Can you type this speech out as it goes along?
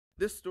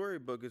This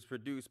storybook is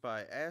produced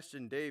by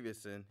Ashton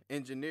Davison,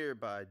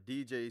 engineered by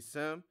DJ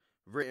Sim,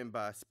 written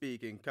by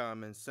Speaking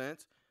Common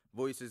Sense,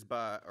 voices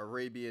by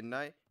Arabian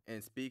Night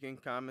and Speaking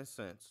Common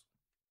Sense.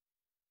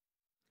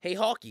 Hey,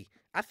 Halke,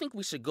 I think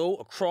we should go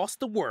across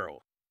the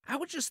world. I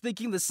was just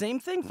thinking the same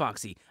thing,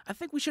 Foxy. I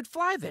think we should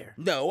fly there.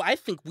 No, I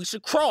think we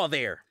should crawl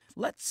there.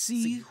 Let's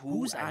see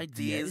whose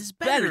idea is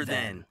better better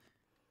then.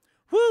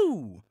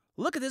 Woo!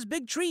 Look at this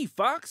big tree,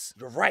 Fox.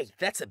 You're right,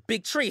 that's a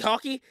big tree,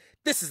 Halke.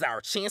 This is our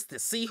chance to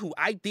see whose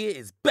idea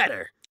is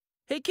better.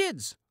 Hey,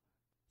 kids.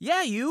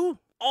 Yeah, you.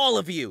 All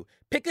of you,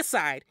 pick a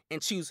side and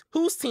choose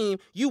whose team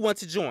you want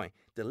to join.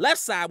 The left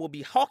side will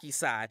be Halke's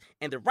side,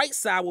 and the right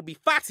side will be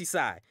Foxy's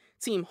side.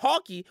 Team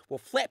Halke will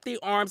flap their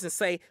arms and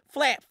say,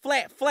 flap,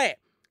 flap, flap,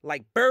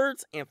 like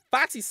birds, and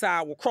Foxy's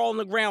side will crawl on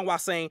the ground while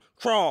saying,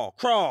 crawl,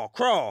 crawl,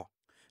 crawl.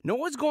 No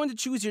one's going to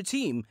choose your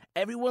team.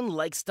 Everyone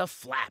likes to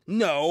flap.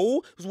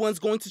 No, one's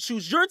going to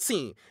choose your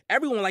team.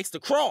 Everyone likes to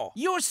crawl.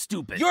 You're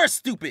stupid. You're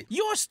stupid.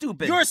 You're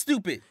stupid. You're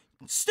stupid.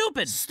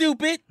 Stupid.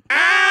 Stupid.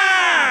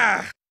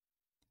 Ah!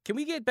 Can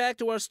we get back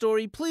to our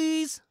story,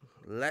 please?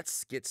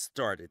 Let's get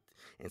started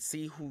and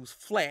see who's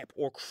flap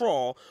or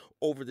crawl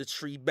over the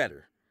tree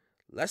better.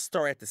 Let's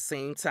start at the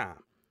same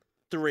time.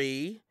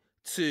 3,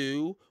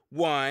 2,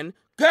 1,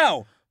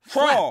 go!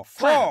 Crawl,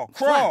 crawl,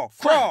 crawl,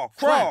 crawl,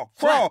 crawl,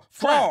 crawl,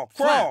 crawl,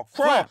 crawl,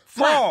 crawl,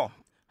 crawl.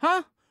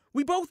 Huh?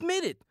 We both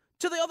made it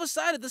to the other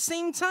side at the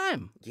same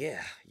time.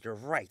 Yeah, you're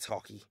right,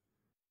 Halke.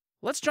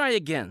 Let's try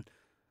again.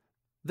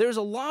 There's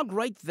a log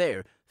right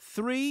there.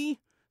 3,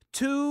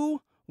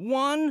 2,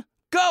 1,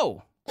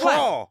 go!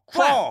 Crawl,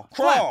 crawl,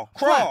 crawl,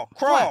 crawl,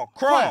 crawl,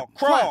 crawl,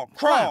 crawl,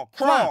 crawl,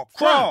 crawl,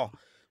 crawl.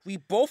 We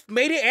both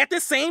made it at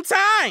the same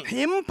time.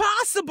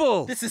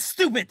 Impossible! This is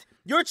stupid.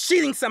 You're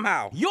cheating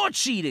somehow. You're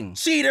cheating.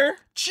 Cheater.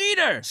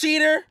 Cheater.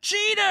 Cheater.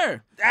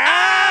 Cheater.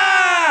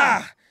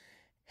 Ah!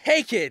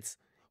 Hey, kids.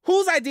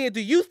 Whose idea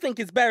do you think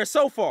is better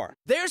so far?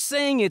 They're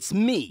saying it's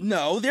me.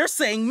 No, they're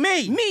saying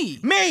me. Me.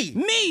 Me.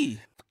 Me.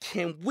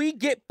 Can we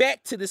get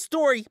back to the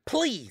story,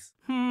 please?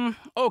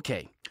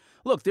 Okay.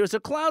 Look, there's a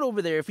cloud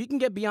over there. If you can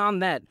get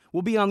beyond that,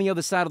 we'll be on the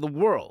other side of the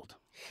world.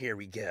 Here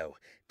we go.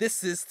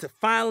 This is to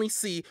finally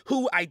see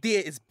whose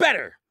idea is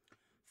better.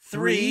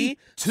 3,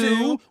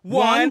 2,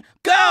 1,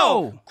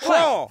 go!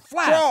 Crawl,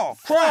 crawl,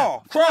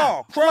 crawl,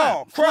 crawl,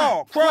 crawl, crawl,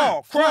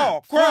 crawl,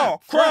 crawl,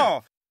 crawl,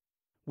 crawl.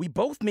 We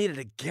both made it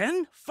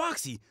again?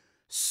 Foxy,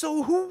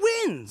 so who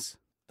wins?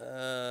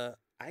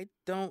 I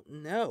don't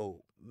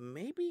know.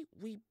 Maybe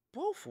we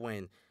both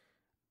win.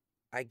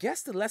 I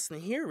guess the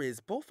lesson here is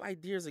both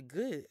ideas are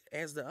good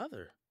as the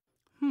other.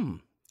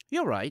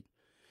 You're right.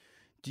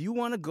 Do you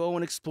want to go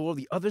and explore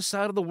the other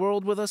side of the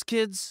world with us,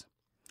 kids?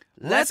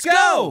 Let's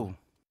go!